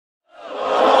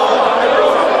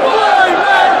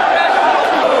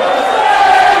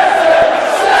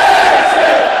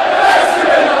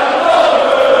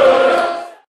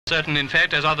certain, in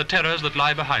fact, as are the terrors that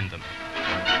lie behind them.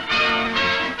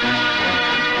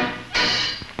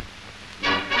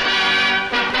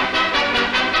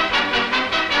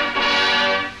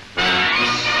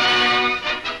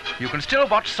 You can still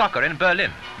watch soccer in Berlin.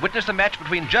 Witness the match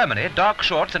between Germany, Dark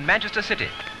Shorts, and Manchester City.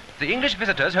 The English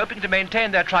visitors, hoping to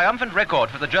maintain their triumphant record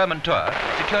for the German tour,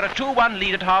 secure a 2-1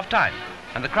 lead at half-time.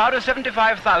 And the crowd of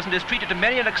 75,000 is treated to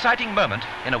many an exciting moment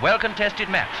in a well-contested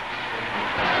match.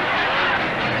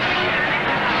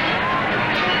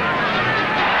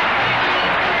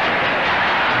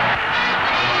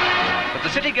 But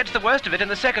the City gets the worst of it in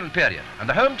the second period, and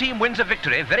the home team wins a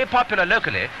victory, very popular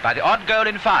locally, by the odd goal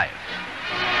in 5.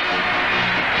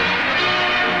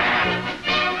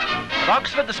 At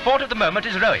Oxford, the sport of the moment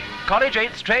is rowing. College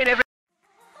eighths train every